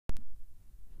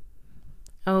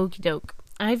Okie doke.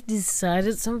 I've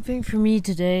decided something for me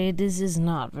today. This is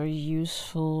not very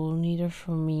useful, neither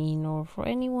for me nor for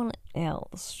anyone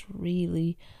else,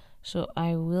 really. So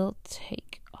I will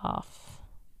take off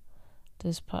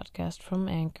this podcast from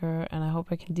Anchor, and I hope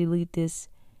I can delete this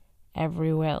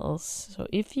everywhere else. So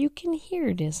if you can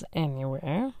hear this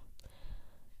anywhere,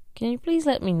 can you please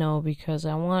let me know, because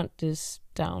I want this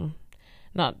down.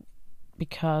 Not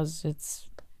because it's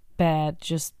bad,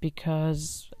 just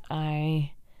because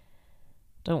I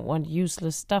don't want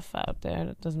useless stuff out there.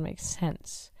 That doesn't make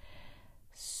sense.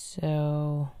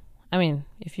 So, I mean,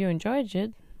 if you enjoyed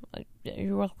it,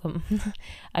 you're welcome.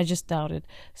 I just doubt it.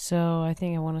 So I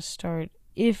think I want to start,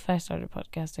 if I start a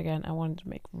podcast again, I want it to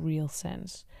make real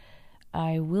sense.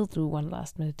 I will do one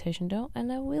last meditation though,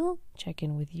 and I will check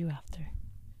in with you after.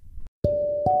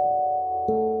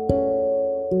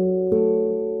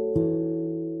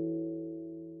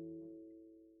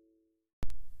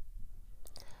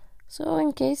 So,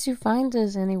 in case you find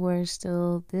this anywhere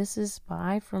still, this is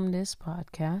bye from this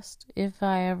podcast. If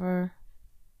I ever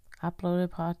upload a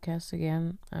podcast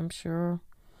again, I'm sure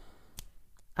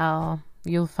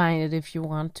you'll find it if you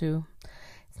want to.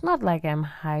 It's not like I'm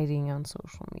hiding on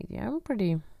social media. I'm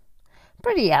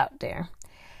pretty out there.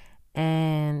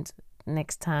 And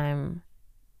next time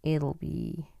it'll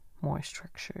be more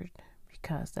structured,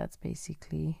 because that's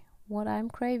basically what I'm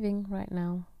craving right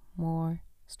now. More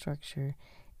structure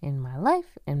in my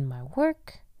life, in my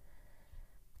work,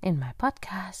 in my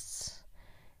podcasts,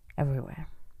 everywhere.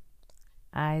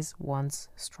 Eyes wants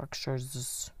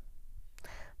structures.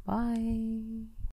 Bye.